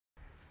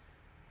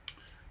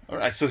All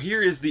right, so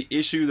here is the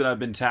issue that I've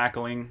been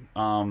tackling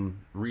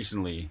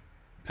recently,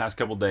 past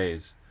couple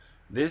days.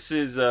 This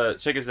is,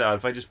 check this out.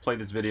 If I just play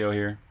this video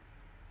here,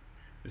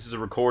 this is a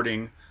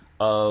recording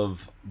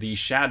of the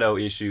shadow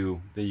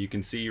issue that you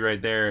can see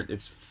right there.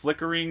 It's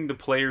flickering the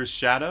player's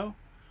shadow,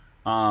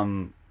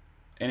 and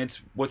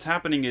it's what's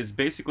happening is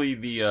basically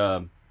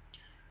the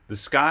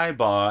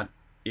Skybot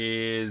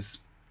is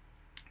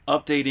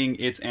updating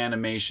its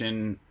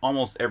animation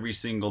almost every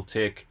single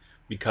tick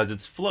because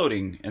it's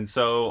floating, and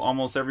so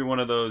almost every one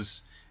of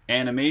those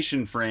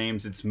animation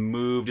frames, it's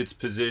moved its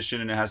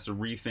position and it has to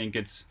rethink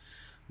its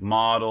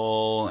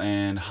model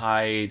and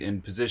height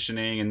and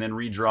positioning and then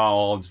redraw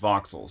all its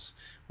voxels.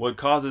 What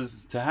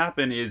causes to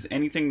happen is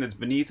anything that's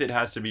beneath it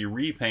has to be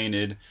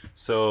repainted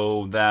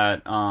so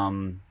that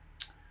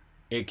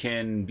it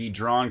can be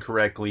drawn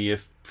correctly.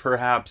 If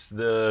perhaps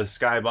the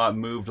Skybot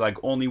moved like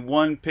only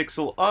 1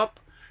 pixel up,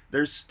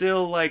 there's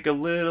still like a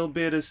little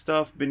bit of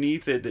stuff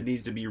beneath it that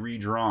needs to be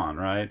redrawn,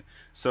 right?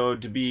 So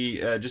to be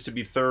just to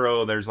be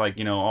thorough, there's like,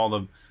 you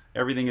know,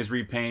 everything is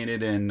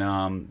repainted,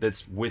 and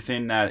that's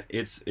within that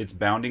its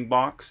bounding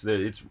box, that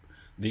it's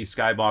the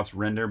Skybot's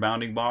render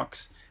bounding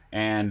box,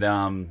 and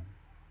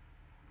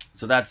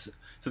so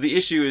the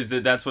issue is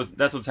that that's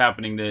what's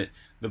happening, that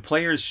the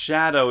player's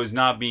shadow is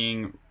not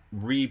being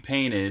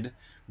repainted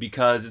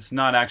because it's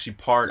not actually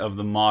part of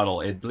the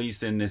model, at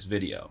least in this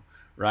video,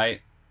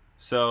 right?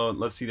 So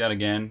let's see that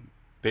again.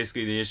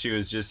 Basically, the issue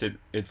is just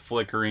it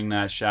flickering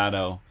that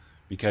shadow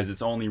because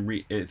it's only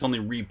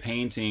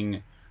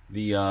repainting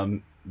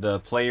the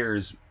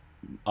player's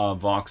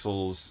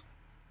voxels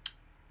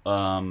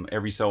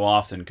every so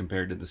often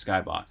compared to the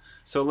Skybot.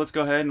 So let's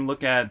go ahead and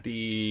look at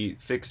the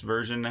fixed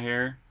version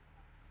here.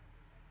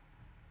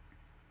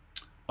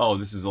 Oh,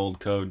 this is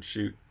old code.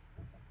 Shoot.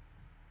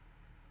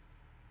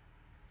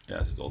 Yeah,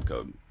 this is old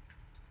code.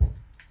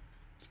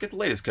 Let's get the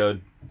latest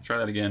code. Try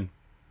that again.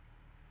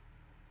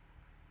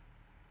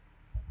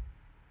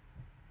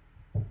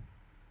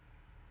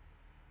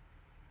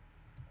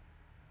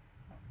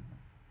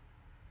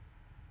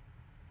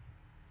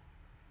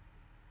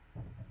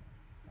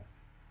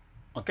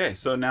 Okay,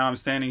 so now I'm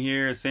standing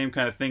here, same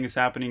kind of thing is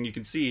happening. You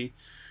can see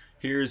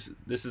this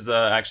is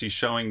actually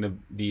showing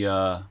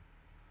the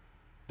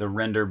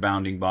render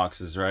bounding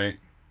boxes, right?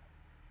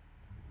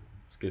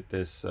 Let's get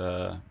this.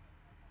 So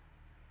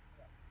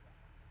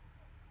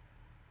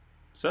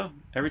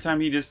every time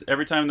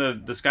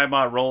the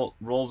Skybot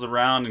rolls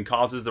around and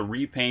causes a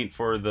repaint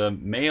for the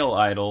male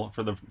idol,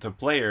 for the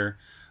player,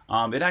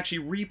 it actually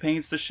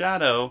repaints the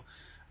shadow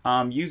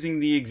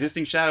using the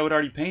existing shadow it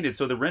already painted.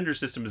 So the render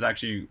system is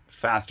actually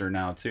faster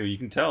now too. You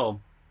can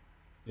tell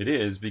it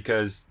is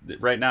because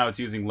right now it's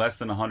using less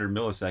than 100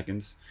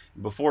 milliseconds.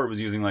 Before it was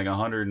using like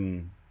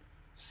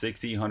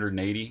 160,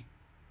 180.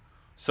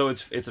 So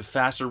it's a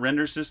faster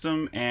render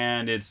system,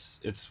 and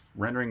it's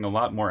rendering a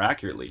lot more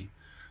accurately.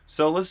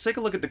 So let's take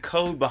a look at the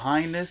code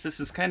behind this. This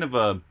is kind of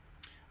a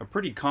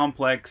pretty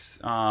complex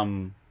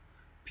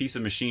piece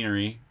of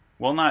machinery.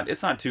 Well,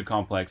 it's not too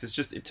complex. It's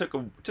just it took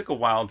a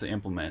while to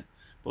implement.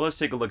 But let's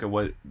take a look at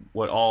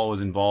what all was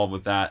involved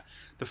with that.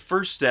 The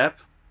first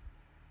step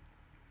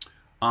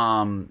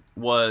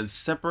was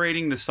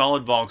separating the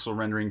solid voxel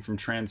rendering from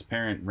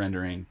transparent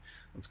rendering.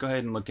 Let's go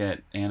ahead and look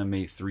at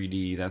Animate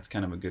 3D. That's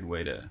kind of a good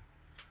way to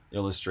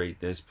illustrate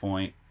this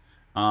point.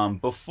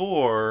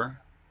 Before,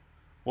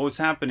 what was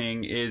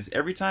happening is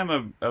every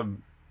time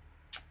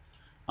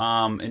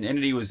an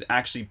entity was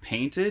actually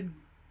painted,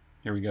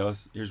 here we go,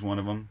 here's one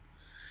of them,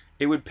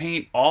 it would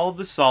paint all of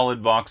the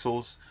solid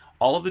voxels,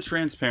 all of the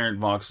transparent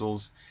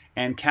voxels,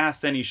 and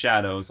cast any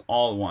shadows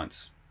all at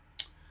once.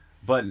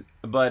 But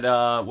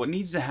what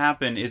needs to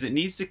happen is it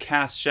needs to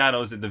cast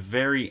shadows at the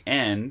very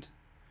end,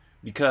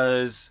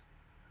 because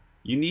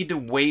you need to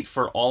wait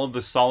for all of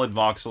the solid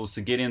voxels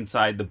to get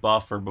inside the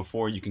buffer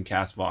before you can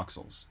cast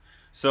voxels.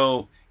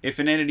 So if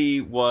an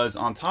entity was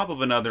on top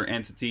of another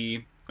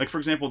entity, like for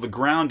example, the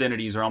ground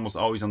entities are almost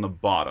always on the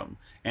bottom,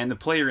 and the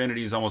player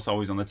entity is almost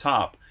always on the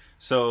top.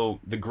 So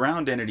the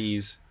ground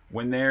entities,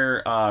 when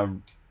they're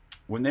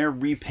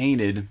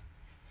repainted,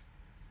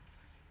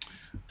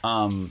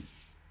 well,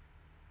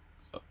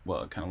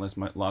 it kind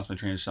of lost my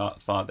train of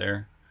thought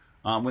there.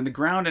 When the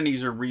ground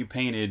entities are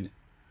repainted,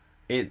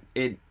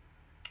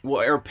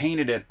 or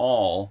painted at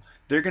all,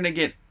 they're going to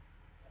get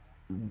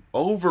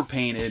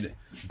overpainted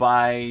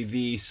by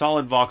the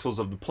solid voxels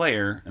of the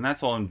player, and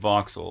that's all in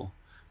voxel.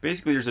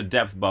 Basically, there's a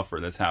depth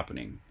buffer that's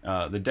happening.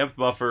 The depth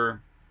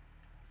buffer,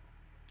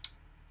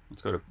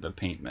 let's go to the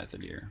paint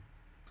method here.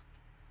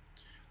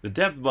 The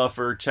depth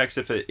buffer checks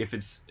if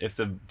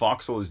the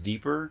voxel is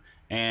deeper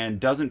and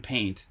doesn't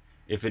paint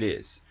if it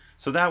is.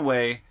 So that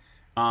way,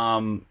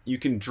 you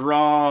can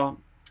draw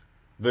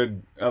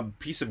a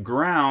piece of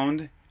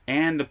ground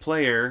and the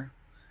player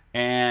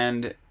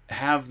and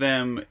have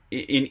them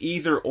in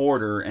either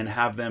order and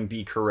have them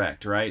be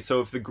correct, right?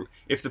 So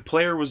if the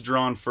player was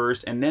drawn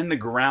first and then the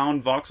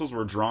ground voxels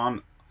were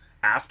drawn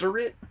after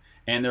it,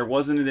 and there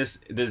wasn't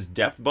this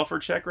depth buffer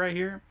check right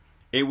here,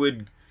 it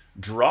would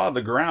draw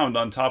the ground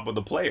on top of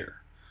the player.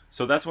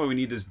 So that's why we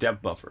need this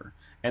depth buffer.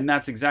 And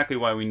that's exactly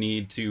why we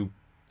need to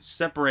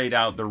separate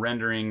out the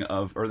rendering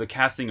of, or the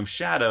casting of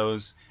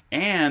shadows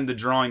and the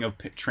drawing of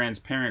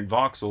transparent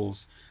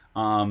voxels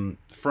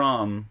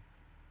from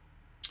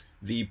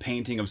the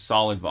painting of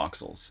solid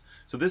voxels.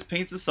 So this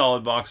paints the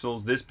solid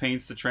voxels, this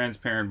paints the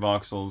transparent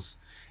voxels,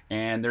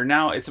 and they're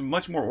now, it's a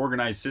much more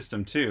organized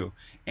system too.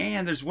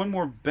 And there's one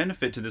more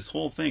benefit to this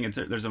whole thing.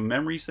 There's a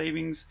memory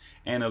savings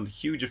and a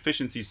huge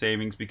efficiency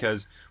savings,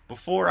 because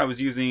before I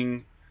was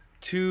using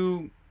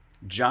 2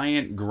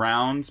 giant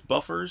grounds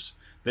buffers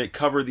that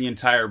cover the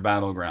entire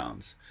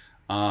battlegrounds.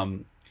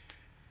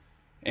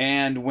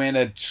 And when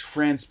a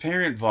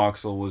transparent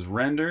voxel was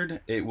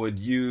rendered, it would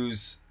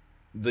use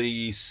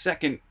the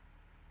second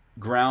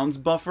grounds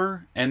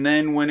buffer, and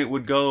then when it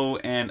would go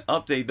and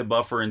update the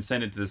buffer and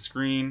send it to the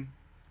screen,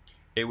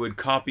 it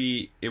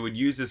would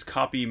use this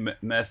copy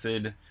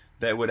method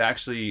that would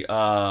actually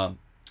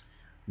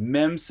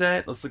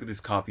memset. Let's look at this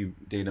copy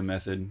data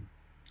method.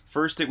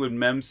 First, it would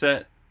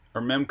memset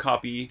or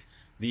memcopy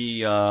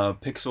the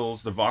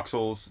pixels, the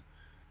voxels,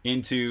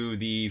 into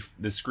the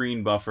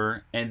screen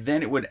buffer, and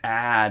then it would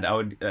add.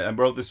 I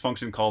wrote this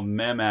function called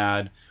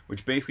memadd,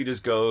 which basically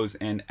just goes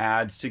and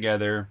adds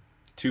together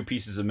 2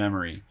 pieces of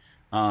memory.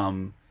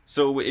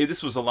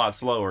 This was a lot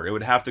slower. It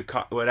would have to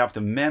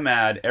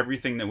memadd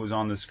everything that was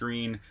on the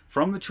screen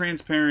from the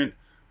transparent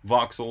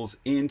voxels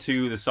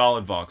into the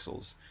solid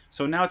voxels.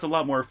 So now it's a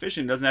lot more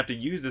efficient. It doesn't have to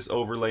use this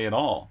overlay at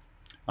all.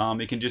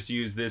 It can just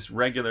use this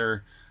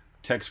regular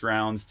text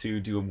grounds to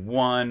do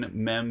one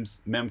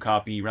mem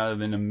copy rather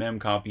than a mem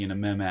copy and a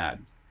memadd.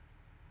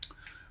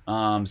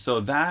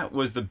 So that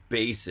was the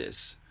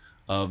basis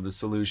of the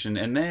solution.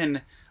 And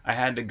then I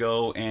had to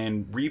go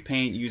and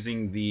repaint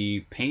using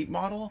the paint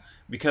model,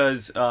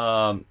 because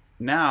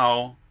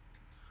now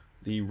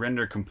the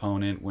render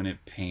component, when it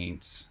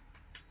paints,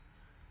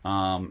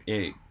 when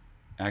it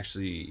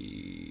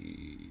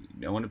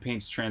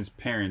paints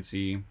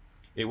transparency,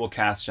 it will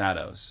cast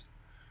shadows.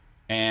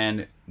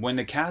 And when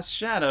it casts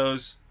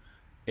shadows,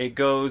 it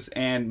goes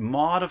and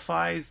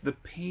modifies the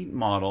paint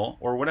model,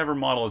 or whatever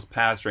model is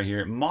passed right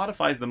here. It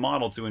modifies the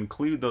model to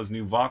include those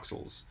new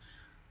voxels.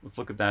 Let's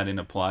look at that in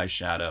apply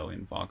shadow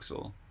in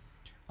voxel.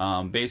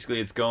 Basically,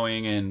 it's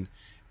going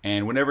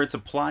and whenever it's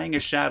applying a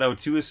shadow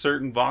to a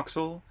certain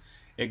voxel,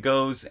 it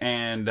goes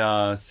and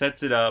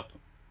sets it up.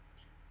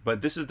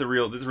 But this is the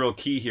real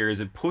key here, is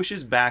it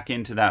pushes back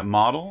into that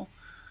model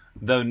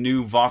the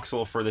new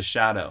voxel for the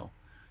shadow.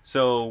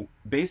 So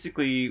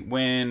basically,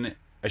 when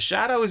a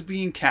shadow is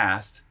being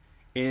cast,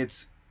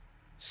 it's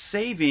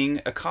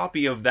saving a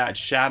copy of that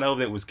shadow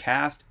that was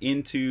cast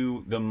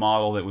into the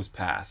model that was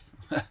passed.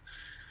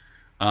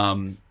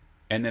 And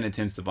then it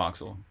tints the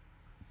voxel.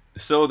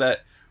 So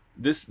that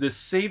this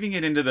saving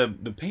it into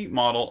the paint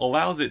model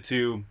allows it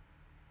to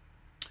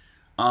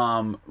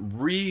whenever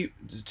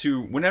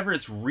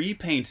it's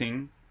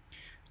repainting,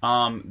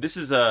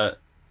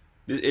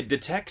 it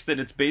detects that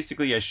it's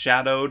basically a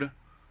shadowed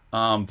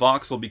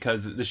voxel,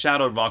 because the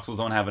shadowed voxels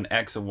don't have an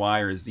X, a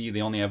Y, or a Z.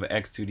 They only have an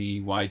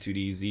X2D,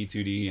 Y2D,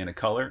 Z2D, and a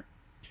color.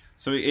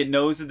 So it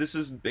knows that this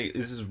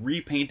is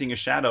repainting a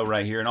shadow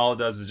right here, and all it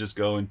does is just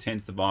go and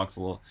tints the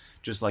voxel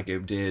just like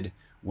it did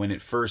when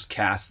it first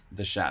cast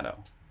the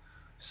shadow.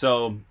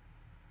 So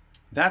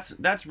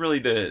that's really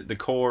the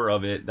core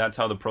of it. That's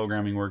how the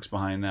programming works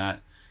behind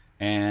that.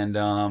 And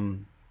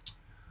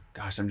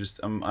gosh,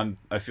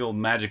 I feel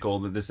magical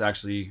that this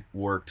actually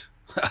worked.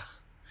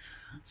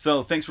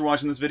 So thanks for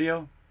watching this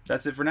video.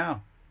 That's it for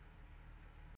now.